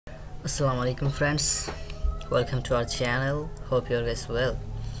Assalamualaikum friends, welcome to our channel. Hope you are guys well.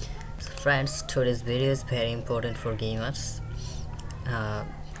 So friends, today's video is very important for gamers.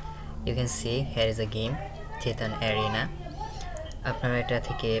 You can see here is a game, Thetan Arena. আপনারা এটা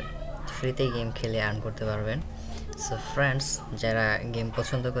থেকে ফ্রিতে game খেলে earn করতে পারবেন। So friends, যারা game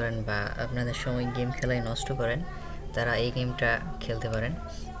পছন্দ করেন বা আপনাদের সময় গেম খেলায় নষ্ট করেন তারা এই গেমটা খেলতে পারেন।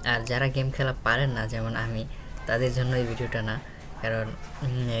 আর যারা গেম খেলা পারেন না, যেমন আমি, তাদের জন্য এই ভিডিওটা না, কারণ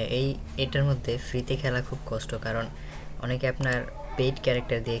এটার মধ্যে ফ্রিতে খেলা খুব কষ্ট। কারণ অনেকে আপনার পেইড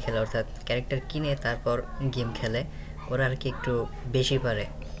ক্যারেক্টার দিয়ে খেলে, অর্থাৎ ক্যারেক্টার কিনে তারপর গেম খেলে, ওরা আর কি একটু বেশি পারে।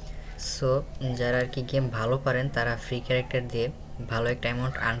 সো যারা আর কি গেম ভালো পারেন তারা ফ্রি ক্যারেক্টার দিয়ে ভালো একটা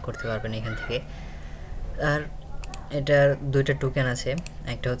অ্যামাউন্ট আর্ন করতে পারবেন এখান থেকে। আর এটার দুইটা টোকেন আছে,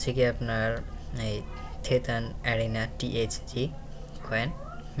 একটা হচ্ছে কি আপনার এই থেতান অ্যারিনা THG কয়েন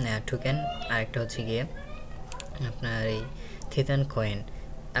টোকেন, আর একটা হচ্ছে গিয়ে আপনার এই থেতান কয়েন।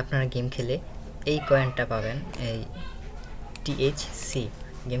 আপনারা গেম খেলে এই কয়েনটা পাবেন, এই THC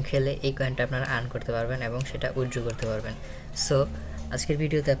গেম খেলে এই কয়েনটা আপনারা আর্ন করতে পারবেন এবং সেটা উইথড্র করতে পারবেন। সো আজকের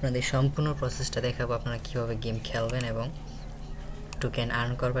ভিডিওতে আপনাদের সম্পূর্ণ প্রসেসটা দেখাবো, আপনারা কীভাবে গেম খেলবেন এবং টোকেন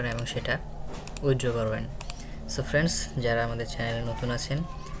আর্ন করবেন এবং সেটা উইথড্র করবেন। সো ফ্রেন্ডস, যারা আমাদের চ্যানেলে নতুন আছেন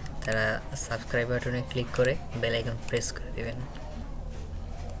তারা সাবস্ক্রাইব বাটনে ক্লিক করে বেল আইকন প্রেস করে দেবেন।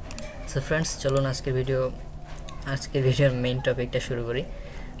 সো ফ্রেন্ডস, চলুন আজকের ভিডিওর মেইন টপিকটা শুরু করি।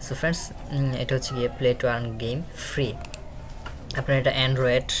 সো ফ্রেন্ডস, এটা হচ্ছে গিয়ে play to earn game free. আপনারা এটা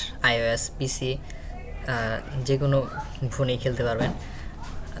অ্যান্ড্রয়েড, iOS, PC যে কোনো ফোনেই খেলতে পারবেন।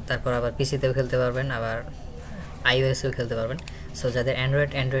 তারপর আবার পিসিতেও খেলতে পারবেন, আবার iOS-এও খেলতে পারবেন। সো যাদের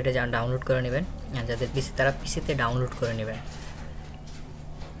অ্যান্ড্রয়েডে ডাউনলোড করে নেবেন, আর যাদের পিসি তারা পিসিতে ডাউনলোড করে নেবেন।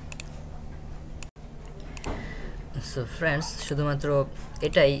 সো ফ্রেন্ডস, শুধুমাত্র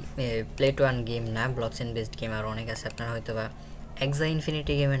এটাই প্লে টু আর্ন গেম না, ব্লকচেন বেসড গেম আর অনেক আছে। আপনারা হয়তো বা এক্সা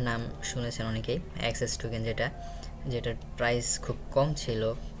ইনফিনিটি গেমের নাম শুনেছেন অনেকেই, অ্যাক্সেস টোকেন, যেটার প্রাইস খুব কম ছিল,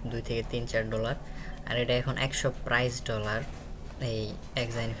 $2 থেকে $3-4, আর এটা এখন $100 এই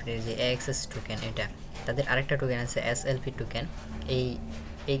এক্সা ইনফিনিটির যে অ্যাক্সেস টোকেন, এটা তাদের আরেকটা টোকেন আছে SLP টোকেন।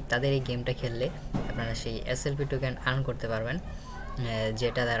 তাদের এই গেমটা খেললে আপনারা সেই SLP টোকেন আর্ন করতে পারবেন,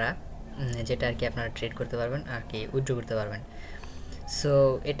 যেটা আর কি আপনারা ট্রেড করতে পারবেন আর কি উইথড্র করতে পারবেন। সো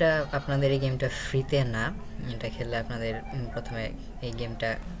এটা আপনাদের এই গেমটা ফ্রিতে না, এটা খেললে আপনাদের প্রথমে এই গেমটা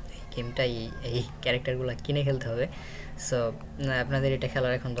এই ক্যারেক্টারগুলো কিনে খেলতে হবে। সো আপনাদের এটা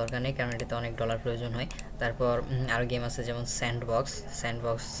খেলার এখন দরকার নেই, কারণ এটাতে অনেক ডলার প্রয়োজন হয়। তারপর আরও গেম আছে যেমন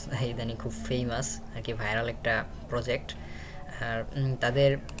স্যান্ডবক্স ইদানিং খুব ফেমাস আর কি, ভাইরাল একটা প্রজেক্ট। আর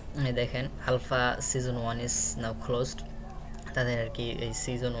তাদের দেখেন alpha season 1 is now closed. তাদের আর কি এই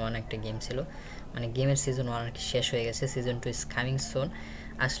সিজন 1 একটা গেম ছিল, মানে গেমের সিজন 1 আর কি শেষ হয়ে গেছে, সিজন 2 ইজ কামিং সুন।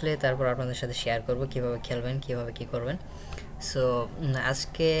 আসলে তারপর আপনাদের সাথে শেয়ার করব কীভাবে খেলবেন, কীভাবে কী করবেন। সো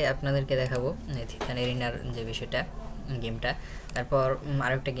আজকে আপনাদেরকে দেখাবো থেতান এরিনার যে বিষয়টা, গেমটা। তারপর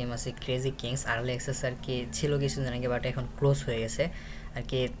আরেকটা গেম আছে ক্রেজি কিংস, আর্লি অ্যাক্সেস আর কি ছিল কিছুদিন আগে, বাট এখন ক্লোজ হয়ে গেছে আর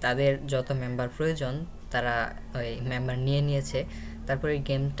কি। তাদের যত মেম্বার প্রয়োজন তারা ওই মেম্বার নিয়েছে। তারপর এই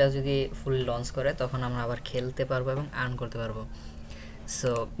গেমটা যদি ফুল লঞ্চ করে তখন আমরা আবার খেলতে পারবো এবং আর্ন করতে পারবো। সো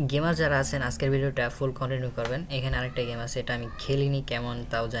গেমার যারা আছেন আজকের ভিডিওটা ফুল কন্টিনিউ করবেন। এখানে আরেকটা গেম আছে, এটা আমি খেলিনি, কেমন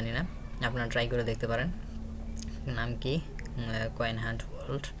তাও জানি না, আপনারা ট্রাই করে দেখতে পারেন। নাম কি? Coin hunt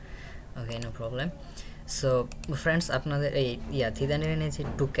world. ওকে, নো প্রবলেম। সো ফ্রেন্ডস, আপনাদের এই থেতান এরিনা যে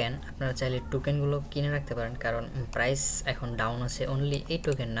টোকেন, আপনারা চাইলে টোকেনগুলো কিনে রাখতে পারেন, কারণ প্রাইস এখন ডাউন আছে। অনলি এই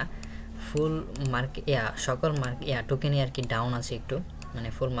টোকেন না, ফুল মার্কেট সকল টোকেনই আর কি ডাউন আছে একটু, মানে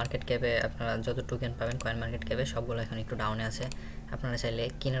ফুল মার্কেট ক্যাপে আপনারা যত টোকেন পাবেন কয়েন মার্কেট ক্যাপে সবগুলো এখন একটু ডাউনে আছে, আপনারা চাইলে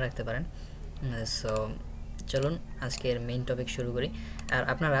কিনে রাখতে পারেন। সো চলুন আজকের মেইন টপিক শুরু করি। আর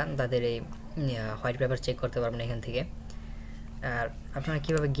আপনারা তাদের এই হোয়াইট পেপার চেক করতে পারবেন এখান থেকে। আর আপনারা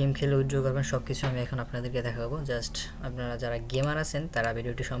কীভাবে গেম খেলে উইথড্র করবেন সব কিছু আমি এখন আপনাদেরকে দেখাবো। জাস্ট আপনারা যারা গেমার আছেন তারা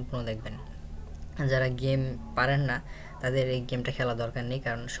ভিডিওটি সম্পূর্ণ দেখবেন। যারা গেম পারেন না তাদের এই গেমটা খেলা দরকার নেই,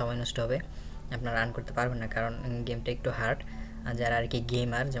 কারণ সময় নষ্ট হবে, আপনারা রান করতে পারবেন না, কারণ গেমটা একটু হার্ড। আর যারা আর কি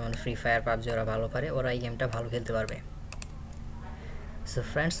গেমার, যেমন ফ্রি ফায়ার, পাবজি ওরা ভালো পারে, ওরা এই গেমটা ভালো খেলতে পারবে। সো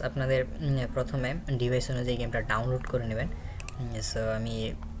ফ্রেন্ডস, আপনাদের প্রথমে ডিভাইস অনুযায়ী গেমটা ডাউনলোড করে নেবেন। সো আমি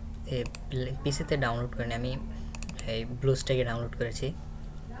পিসিতে ডাউনলোড করিনি, আমি এই ব্লুস্ট্যাকে ডাউনলোড করেছি।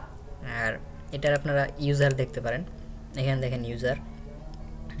 আর এটার আপনারা ইউজার দেখতে পারেন, এখানে দেখেন ইউজার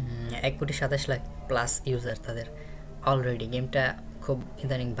 1,27,00,000 প্লাস ইউজার তাদের অলরেডি। গেমটা খুব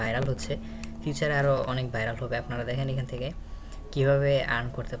ইদানিং ভাইরাল হচ্ছে, ফিউচারে আরও অনেক ভাইরাল হবে। আপনারা দেখেন এখান থেকে কীভাবে আর্ন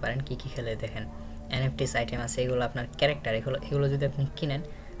করতে পারেন, কী খেলে দেখেন। NFTs আইটেম আছে, এগুলো আপনার ক্যারেক্টার, এগুলো যদি আপনি কিনেন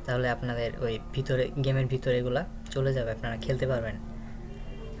তাহলে আপনাদের ওই গেমের ভিতরে এগুলো চলে যাবে, আপনারা খেলতে পারবেন।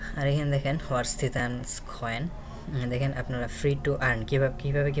 আর এখানে দেখেন হোয়াটস থেতানস কয়েন, দেখেন আপনারা ফ্রি টু আর্ন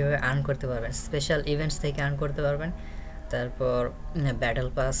কীভাবে আর্ন করতে পারবেন, স্পেশাল ইভেন্টস থেকে আর্ন করতে পারবেন। তারপর ব্যাটল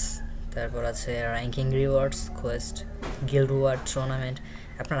পাস, তারপর আছে ranking rewards, Quest, guild reward, tournament.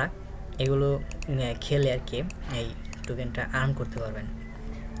 আপনারা এগুলো খেলে আর কি এই টোকেনটা আর্ন করতে পারবেন।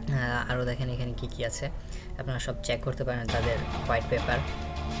 আরও দেখেন এখানে কী কী আছে আপনারা সব চেক করতে পারেন, তাদের হোয়াইট পেপার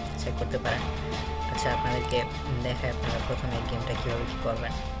চেক করতে পারেন। আচ্ছা আপনাদেরকে দেখায় আপনারা প্রথমে এই গেমটা কীভাবে কী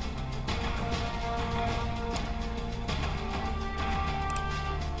করবেন।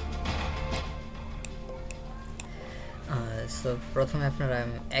 সো প্রথমে আপনারা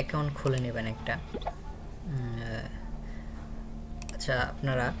অ্যাকাউন্ট খুলে নেবেন একটা। আচ্ছা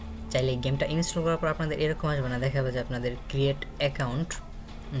আপনারা চাইলে গেমটা ইনস্টল করার পর আপনাদের এরকম আসবে না, দেখাবে যে আপনাদের ক্রিয়েট অ্যাকাউন্ট।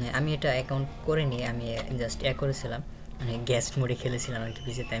 আমি এটা অ্যাকাউন্ট করে নিই, আমি জাস্ট করেছিলাম, মানে গেস্ট মোডে খেলেছিলাম আর কি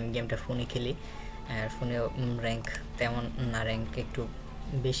পিছিয়ে। আমি গেমটা ফোনে খেলি, আর ফোনেও র্যাঙ্ক তেমন না, র্যাঙ্ক একটু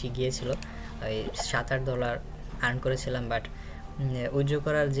বেশি গিয়েছিল, ওই $7-8 আর্ন করেছিলাম। বাট উইথড্র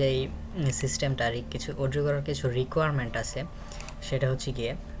করার যেই সিস্টেমটা আর কিছু উইথড্র করার কিছু রিকোয়ারমেন্ট আছে, সেটা হচ্ছে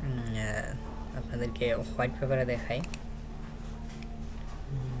গিয়ে আপনাদেরকে হোয়াইট পেপারে দেখাই।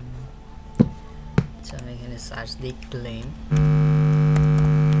 আচ্ছা আমি এখানে সার্চ দিই ক্লেম।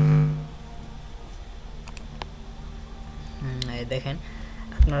 দেখেন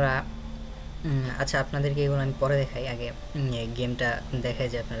আপনারা, আচ্ছা আপনাদেরকে এগুলো আমি পরে দেখাই, আগে গেমটা দেখাই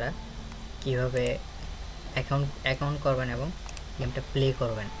যে আপনারা কীভাবে অ্যাকাউন্ট করবেন এবং গেমটা প্লে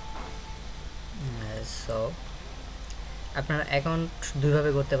করবেন। সো আপনারা অ্যাকাউন্ট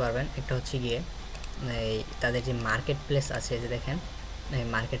দুইভাবে করতে পারবেন। একটা হচ্ছে গিয়ে এই তাদের যে মার্কেট প্লেস আছে, যে দেখেন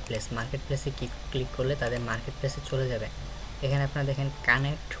মার্কেট প্লেসে ক্লিক করলে তাদের মার্কেট প্লেসে চলে যাবে। এখানে আপনারা দেখেন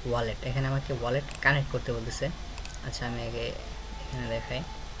কানেক্ট ওয়ালেট, এখানে আমাকে ওয়ালেট কানেক্ট করতে বলতেছে। আচ্ছা আমি আগে এখানে দেখাই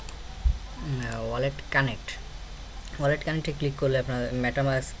ওয়ালেট কানেক্টে ক্লিক করলে আপনার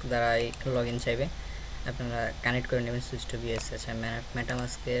মেটামাস্ক দ্বারা লগ ইন চাইবে, আপনারা কানেক্ট করে নেবেন সুইচ টু বিএস। আচ্ছা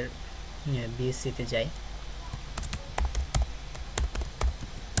মেটামাস্কের বিএসসিতে যাই,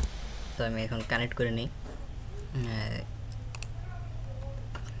 তো আমি এখন কানেক্ট করে নিই।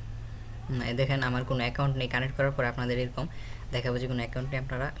 দেখেন আমার কোনো অ্যাকাউন্ট নেই, কানেক্ট করার পর আপনাদের এরকম দেখাবো যে কোনো অ্যাকাউন্ট নেই।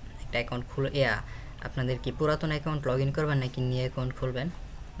 আপনারা একটা অ্যাকাউন্ট খুলে আপনাদের কি পুরাতন অ্যাকাউন্ট লগ ইন করবেন নাকি নিয়ে অ্যাকাউন্ট খুলবেন,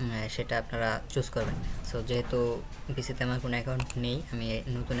 সেটা আপনারা চুজ করবেন। সো যেহেতু পিসিতে আমার কোনো অ্যাকাউন্ট নেই, আমি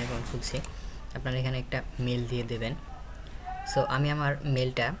নতুন অ্যাকাউন্ট খুলছি। আপনারা এখানে একটা মেল দিয়ে দেবেন। সো আমি আমার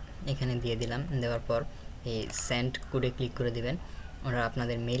মেলটা এখানে দিয়ে দিলাম, দেওয়ার পর এই সেন্ড কোডে ক্লিক করে দিবেন, ওরা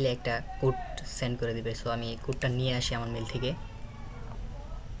আপনাদের মেলে একটা কোড সেন্ড করে দিবে। সো আমি এই কোডটা নিয়ে আসি আমার মেল থেকে।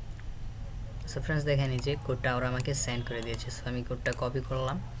 সো ফ্রেন্ডস দেখেন এই যে কোডটা ওরা আমাকে সেন্ড করে দিয়েছে। সো আমি কোডটা কপি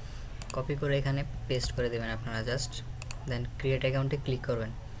করলাম, কপি করে এখানে পেস্ট করে দেবেন আপনারা জাস্ট, দেন ক্রিয়েট অ্যাকাউন্টে ক্লিক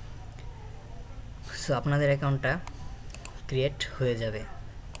করবেন। সো আপনাদের অ্যাকাউন্টটা ক্রিয়েট হয়ে যাবে,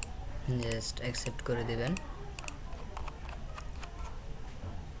 জাস্ট অ্যাকসেপ্ট করে দেবেন,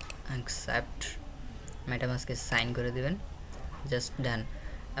 অ্যাকসেপ্ট, মেটামাস্কে সাইন করে দেবেন, জাস্ট ডান।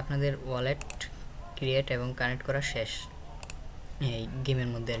 আপনাদের ওয়ালেট ক্রিয়েট এবং কানেক্ট করা শেষ এই গেমের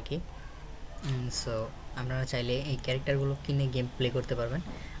মধ্যে আর কি। সো আপনারা চাইলে এই ক্যারেক্টারগুলো কিনে গেম প্লে করতে পারবেন,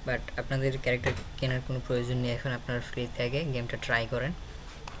 বাট আপনাদের ক্যারেক্টার কেনার কোনো প্রয়োজন নেই, এখন আপনারা ফ্রি থেকে গেমটা ট্রাই করেন।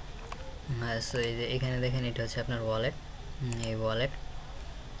 সো এই যে এখানে দেখেন এটা হচ্ছে আপনার ওয়ালেট,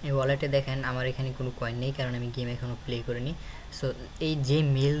 এই ওয়ালেটে দেখেন আমার এখানে কোনো কয়েন নেই, কারণ আমি গেম এখনও প্লে করিনি। সো এই যে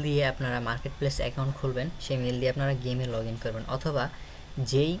মেল দিয়ে আপনারা মার্কেট প্লেস অ্যাকাউন্ট খুলবেন, সেই মেল দিয়ে আপনারা গেমে লগ ইন করবেন, অথবা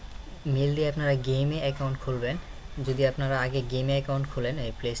যেই মেল দিয়ে আপনারা গেমে অ্যাকাউন্ট খুলবেন, যদি আপনারা আগে গেমে অ্যাকাউন্ট খুলেন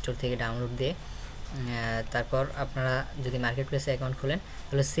এই প্লে স্টোর থেকে ডাউনলোড দিয়ে, তারপর আপনারা যদি মার্কেট প্লেসে অ্যাকাউন্ট খুলেন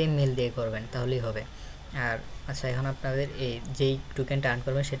তাহলে সেম মেল দিয়ে করবেন, তাহলেই হবে। আর আচ্ছা এখন আপনাদের এই যেই টোকেনটা আর্ন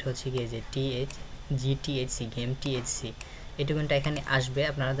করবেন সেটা হচ্ছে গিয়ে যে GTHC গেম THC, এই টোকেনটা এখানে আসবে,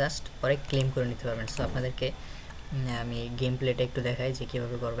 আপনারা জাস্ট পরে ক্লেম করে নিতে পারবেন। সো আপনাদেরকে আমি গেম প্লেটা একটু দেখাই যে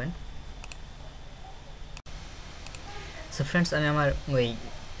কীভাবে করবেন। সো ফ্রেন্ডস আমি আমার ওই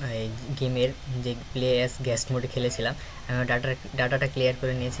গেমের যে প্লে অ্যাজ গেস্ট মোডে খেলেছিলাম, আমি ডাটাটা ক্লিয়ার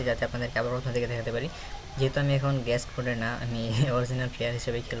করে নিয়েছি যাতে আপনাদেরকে আবার প্রথম থেকে দেখাতে পারি। যেহেতু আমি এখন গেস্ট মোডে না, আমি অরিজিনাল প্লেয়ার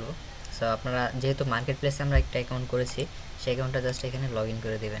হিসেবেই খেলবো। সো আপনারা যেহেতু মার্কেট প্লেসে আমরা একটা অ্যাকাউন্ট করেছি, সেই অ্যাকাউন্টটা জাস্ট এখানে লগ ইন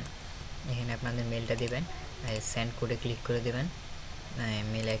করে দেবেন, এখানে আপনাদের মেলটা দেবেন, সেন্ড কোডে ক্লিক করে দেবেন,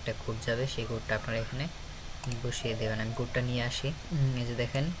 মেলে একটা কোড যাবে, সেই কোডটা আপনারা এখানে বসিয়ে দেবেন। আমি কোডটা নিয়ে আসি, এই যে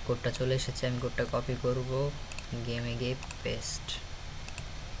দেখেন কোডটা চলে এসেছে, আমি কোডটা কপি করব, গেমে গিয়ে পেস্ট,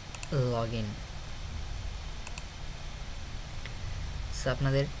 লগ ইন। সো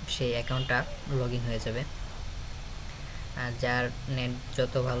আপনাদের সেই অ্যাকাউন্টটা লগ ইন হয়ে যাবে, আর যার নেট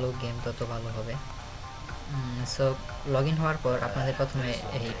যত ভালো গেম তত ভালো হবে। সো লগ ইন হওয়ার পর আপনাদের প্রথমে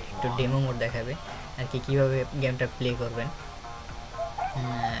এই একটু ডেমো মোড দেখাবে আর কি, কীভাবে গেমটা প্লে করবেন,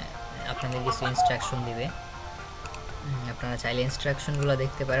 আপনাদের কিছু ইনস্ট্রাকশন দিবে। আপনারা চাইলে ইনস্ট্রাকশনগুলো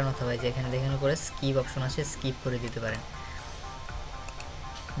দেখতে পারেন, অথবা যেখানে দেখেন উপরে স্কিপ অপশন আছে স্কিপ করে দিতে পারেন।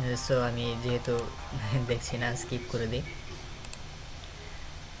 সো আমি যেহেতু দেখছি না, স্কিপ করে দিই।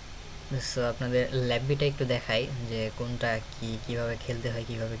 সো আপনাদের ল্যাববিটা একটু দেখাই যে কোনটা কিভাবে খেলতে হয়,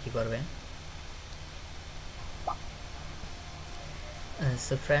 কিভাবে কি করবেন।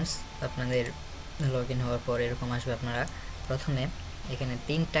 সো ফ্রেন্ডস, আপনাদের লগ ইন হওয়ার পর এরকম আসবে। আপনারা প্রথমে এখানে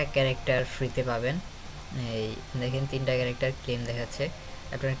 3টা ক্যারেক্টার ফ্রিতে পাবেন। এই দেখেন 3টা ক্যারেক্টার ক্লেম দেখাচ্ছে।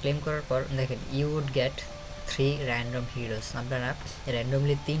 আপনারা ক্লেম করার পর দেখেন you would get 3 random heroes. আপনারা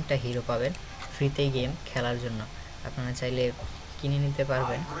র্যান্ডমলি 3টা হিরো পাবেন ফ্রিতে গেম খেলার জন্য। আপনারা চাইলে কিনে নিতে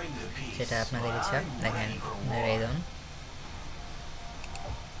পারবেন, সেটা আপনাদের ইচ্ছা। দেখেন রেদন,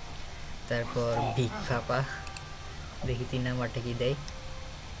 তারপর বিগ পাপা, দেখি 3 নাম্বারটা কি দেয়।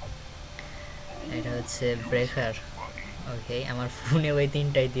 এটা হচ্ছে ব্রেকার। ওকে, আমার ফোনে ওই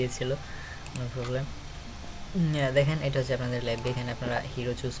 3টাই দিয়েছিল, নো প্রবলেম। দেখেন এটা হচ্ছে আপনাদের ল্যাব। এখানে আপনারা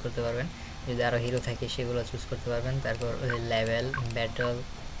হিরো চুজ করতে পারবেন, যদি আরও হিরো থাকে সেগুলো চুজ করতে পারবেন। তারপর লেভেল, ব্যাটল,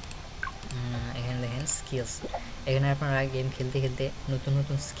 এখানে দেখেন স্কিলস। এখানে আপনারা গেম খেলতে খেলতে নতুন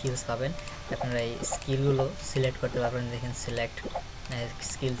নতুন স্কিলস পাবেন। আপনারা এই স্কিলগুলো সিলেক্ট করতে পারবেন। দেখেন সিলেক্ট,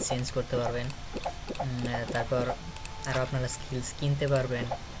 স্কিল চেঞ্জ করতে পারবেন। তারপর আরও আপনারা স্কিলস কিনতে পারবেন।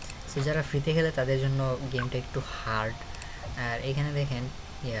 সো যারা ফ্রিতে খেলে তাদের জন্য গেমটা একটু হার্ড। আর এখানে দেখেন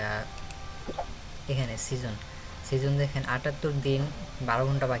এখানে সিজন দেখেন 78 দিন 12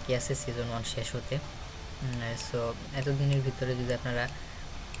 ঘন্টা বাকি আছে সিজন 1 শেষ হতে। সো এতদিনের ভিতরে যদি আপনারা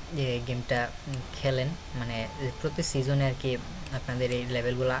গেমটা খেলেন, মানে প্রতি সিজনে আর কি আপনাদের এই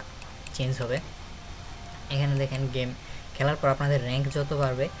লেভেলগুলো চেঞ্জ হবে। এখানে দেখেন গেম খেলার পর আপনাদের র্যাঙ্ক যত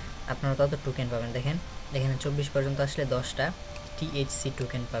বাড়বে আপনারা তত টোকেন পাবেন। দেখেন এখানে 24 পর্যন্ত আসলে 10টা THC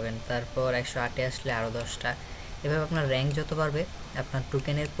টোকেন পাবেন, তারপর 108-এ আসলে আরও 10টা। এভাবে আপনার র্যাঙ্ক যত বাড়বে আপনার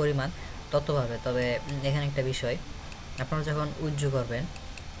টোকেনের পরিমাণ তত বাড়বে। তবে এখানে একটা বিষয়, আপনারা যখন উজ্জু করবেন,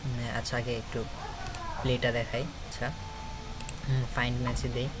 আচ্ছা আগে একটু প্লেটা দেখাই। আচ্ছা, ফাইন্ড ম্যাচে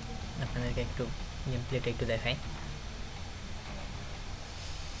দেই, আপনাদেরকে একটু গেম প্লেটা একটু দেখাই।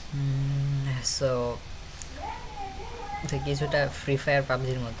 সো কিছুটা ফ্রি ফায়ার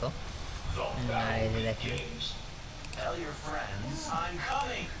পাবজির মতো। আর এই যে দেখেন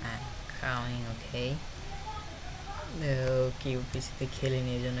ওকে, কিউপিসিতে খেলে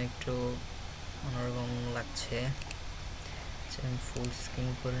নিয়ে জন্য একটু অন্যরকম লাগছে। আমি ফুল স্ক্রিন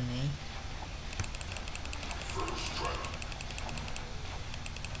করে নেই।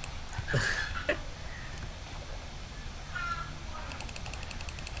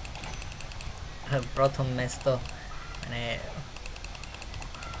 প্রথম ম্যাচ তো মানে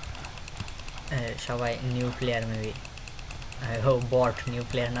সবাই নিউ প্লেয়ার, মেবি বট নিউ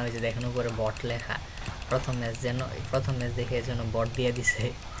প্লেয়ার না হয়েছে, দেখেন উপরে বট লেখা। প্রথম ম্যাচ দেখে এর জন্য বট দিয়ে দিছে,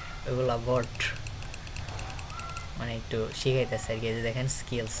 ওইগুলা বট, মানে একটু শিখাইতেছে আর কি। যে দেখেন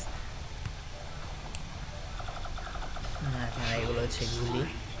স্কিলস, আপনারা এগুলো হচ্ছে গুলি।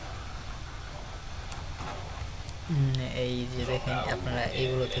 এই যে দেখেন আপনারা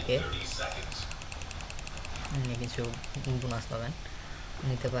এইগুলো থেকে কিছু বোনাস পাবেন,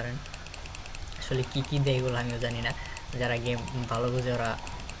 নিতে পারেন। আসলে কী কী দেয় এগুলো আমিও জানি না, যারা গেম ভালো বুঝে ওরা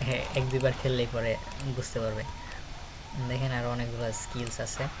 1-2বার খেললেই পরে বুঝতে পারবে। দেখেন আরও অনেকগুলো স্কিলস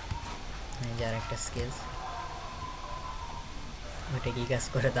আছে, যার একটা স্কিলস ওইটা কী কাজ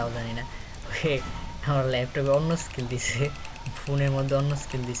করে তাও জানি না। ওকে, আমার ল্যাপটপে অন্য স্কিল দিছে, ফোনের মধ্যে অন্য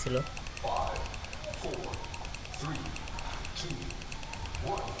স্কিল দিছিল।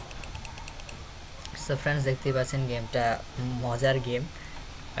 সো ফ্রেন্ডস, দেখতেই পাচ্ছেন গেমটা মজার গেম।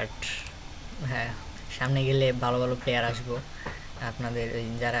 বাট হ্যাঁ, সামনে গেলে ভালো ভালো প্লেয়ার আসবো। আপনাদের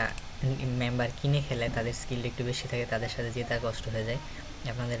যারা মেম্বার কিনে খেলে তাদের স্কিল একটু বেশি থাকে, তাদের সাথে জেতা কষ্ট হয়ে যায়।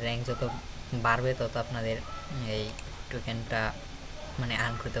 আপনাদের র্যাঙ্ক যত বাড়বে তত আপনাদের এই টোকেনটা মানে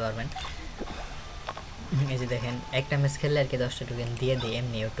আর্ন করতে পারবেন। এই যে দেখেন একটা ম্যাচ খেললে আর কি 10টা টোকেন দিয়ে দেয়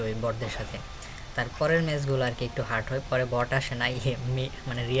এমনি ওটা ওই বটদের সাথে। তারপরের ম্যাচগুলো আর কি একটু হার্ড হয়, পরে বট আসে না,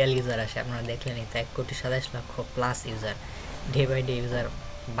 মানে রিয়েল ইউজার আসে। আপনারা দেখলেনই তো 1,27,00,000+ user, day by day user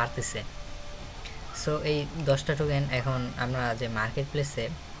বাড়তেছে। সো এই 10টা টোকেন এখন আমরা যে মার্কেট প্লেসে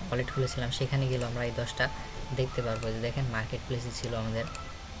ওয়ালেট খুলেছিলাম সেখানে গেলে আমরা এই 10টা দেখতে পারবো। যে দেখেন মার্কেট প্লেসে ছিল আমাদের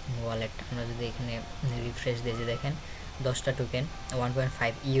ওয়ালেট। আমরা যদি এখানে রিফ্রেশ দিই, যে দেখেন 10টা টোকেন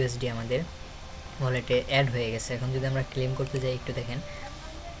 1.5 USD আমাদের ওয়ালেটে অ্যাড হয়ে গেছে। এখন যদি আমরা ক্লেম করতে যাই, একটু দেখেন,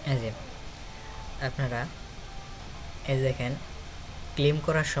 এই যে আপনারা এই দেখেন ক্লেম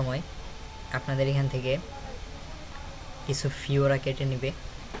করার সময় আপনাদের এখান থেকে কিছু ফি ওরা কেটে নেবে।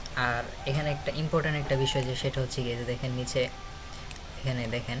 আর এখানে একটা ইম্পর্ট্যান্ট একটা বিষয়, যে সেটা হচ্ছে গিয়ে যে দেখেন নিচে এখানে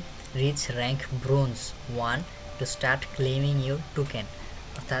দেখেন rich rank bronze 1 to start claiming your token.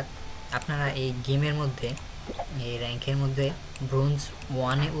 অর্থাৎ আপনারা এই গেমের মধ্যে এই র্যাঙ্কের মধ্যে ব্রোঞ্জ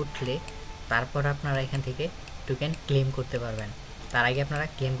 1-এ উঠলে তারপর আপনারা এখান থেকে টোকেন ক্লেম করতে পারবেন, তার আগে আপনারা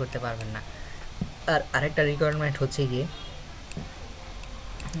ক্লেম করতে পারবেন না। আর আরেকটা রিকোয়ারমেন্ট হচ্ছে গিয়ে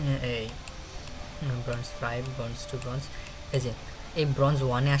এই ব্রোঞ্জ 5, ব্রোঞ্জ 2, ব্রোঞ্জ, এই যে এই ব্রোঞ্জ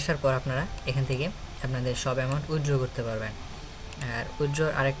 1-এ আসার পর আপনারা এখান থেকে আপনাদের সব অ্যামাউন্ট উইথড্র করতে পারবেন। আর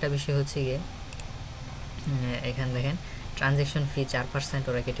উইথড্রর আরেকটা বিষয় হচ্ছে গিয়ে এখানে দেখেন ট্রানজ্যাকশন ফি 4%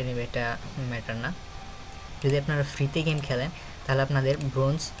 ওরা কেটে নেবে, এটা ম্যাটার না। যদি আপনারা ফ্রিতে গেম খেলেন তাহলে আপনাদের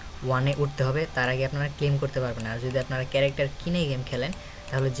ব্রোঞ্জ 1-এ উঠতে হবে, তার আগে আপনারা ক্লেম করতে পারবেন। আর যদি আপনারা ক্যারেক্টার কিনে গেম খেলেন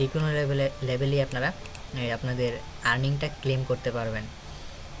তাহলে যে কোনো লেভেলেই আপনারা আপনাদের আর্নিংটা ক্লেম করতে পারবেন।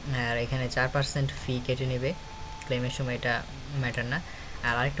 আর এখানে 4% ফি কেটে নেবে ক্লেমের সময়, এটা ম্যাটার না।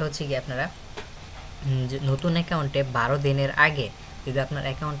 আর আরেকটা হচ্ছে কি আপনারা যে নতুন অ্যাকাউন্টে 12 দিনের আগে যদি আপনার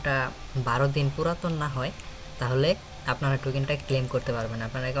অ্যাকাউন্টটা 12 দিন পুরাতন না হয় তাহলে আপনারা টোকেনটা ক্লেম করতে পারবেন।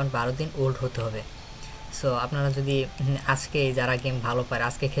 আপনার অ্যাকাউন্ট 12 দিন ওল্ড হতে হবে। সো আপনারা যদি আজকে যারা গেম ভালো পারে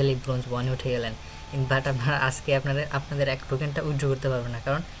আজকে খেলেই ব্রোঞ্জ 1-এ উঠে গেলেন, বাট আপনারা আজকে আপনাদের এক টোকেনটা উইথড্র করতে পারবেন না,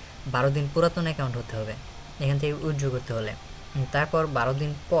 কারণ 12 দিন পুরাতন অ্যাকাউন্ট হতে হবে এখান থেকে উইথড্র করতে হলে। তারপর 12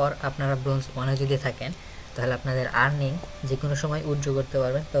 দিন পর আপনারা ব্রোঞ্জ 1-এ যদি থাকেন তাহলে আপনাদের আর্নিং যে কোনো সময় উইথড্র করতে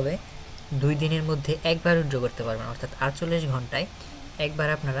পারবেন, তবে 2 দিনের মধ্যে একবার উইথড্র করতে পারবেন, অর্থাৎ 48 ঘন্টায় একবার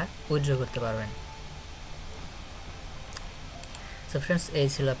আপনারা উইথড্র করতে পারবেন। সো ফ্রেন্ডস, এই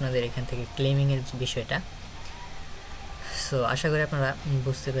ছিল আপনাদের এখান থেকে ক্লেমিংয়ের বিষয়টা। সো আশা করি আপনারা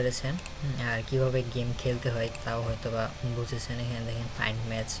বুঝতে পেরেছেন আর কীভাবে গেম খেলতে হয় তাও হয়তো বা বুঝেছেন। এখানে দেখেন ফাইন্ড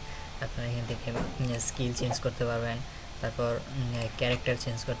ম্যাচ, আপনারা এখান থেকে স্কিল চেঞ্জ করতে পারবেন, তারপর ক্যারেক্টার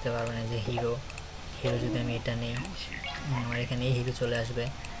চেঞ্জ করতে পারবেন। এই যে হিরো যদি আমি এটা নেই আমার এখানে এই হিরো চলে আসবে।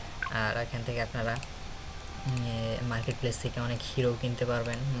 আর এখান থেকে আপনারা মার্কেট প্লেস থেকে অনেক হিরো কিনতে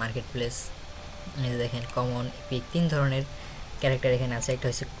পারবেন। মার্কেট প্লেস দেখেন কমন, ইপিক, 3 ধরনের ক্যারেক্টার এখানে আছে। একটা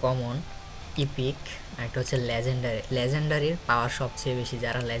হচ্ছে কমন, ইপিক, আর একটা হচ্ছে লেজেন্ডারি। লেজেন্ডারির পাওয়ার সবচেয়ে বেশি,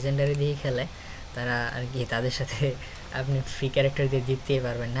 যারা লেজেন্ডারি দিয়ে খেলে তারা আর কি তাদের সাথে আপনি ফ্রি ক্যারেক্টার দিয়ে জিততেই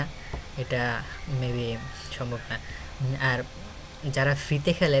পারবেন না, এটা মেবি সম্ভব না। আর যারা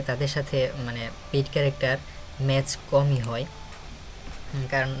ফ্রিতে খেলে তাদের সাথে মানে পেইড ক্যারেক্টার ম্যাচ কমই হয়,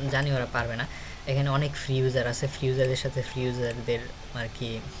 কারণ জানি ওরা পারবে না। এখানে অনেক ফ্রি ইউজার আছে, ফ্রি ইউজারদের সাথে ফ্রি ইউজারদের আর কি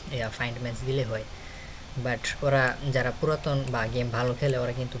ফাইন্ড ম্যাচ দিলে হয়, বাট ওরা যারা পুরাতন বা গেম ভালো খেলে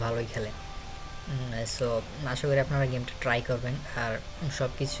ওরা কিন্তু ভালোই খেলে। সো আশা করি আপনারা গেমটা ট্রাই করবেন। আর সব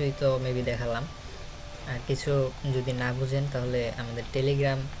কিছুই তো মেবি দেখালাম, আর কিছু যদি না বুঝেন তাহলে আমাদের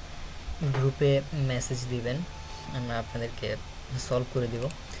টেলিগ্রাম গ্রুপে মেসেজ দিবেন, আমরা আপনাদেরকে সলভ করে দিব।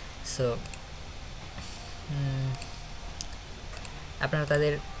 সো আপনারা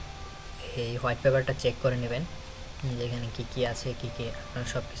তাদের এই হোয়াইট পেপারটা চেক করে নেবেন, যেখানে কী আছে কী আপনারা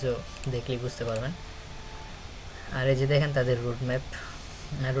সব কিছু দেখলেই বুঝতে পারবেন। আর এই যে দেখেন তাদের রুট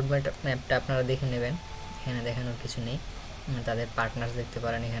ম্যাপটা আপনারা দেখে নেবেন, এখানে দেখানোর কিছু নেই। তাদের পার্টনার্স দেখতে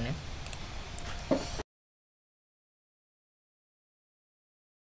পারেন এখানে।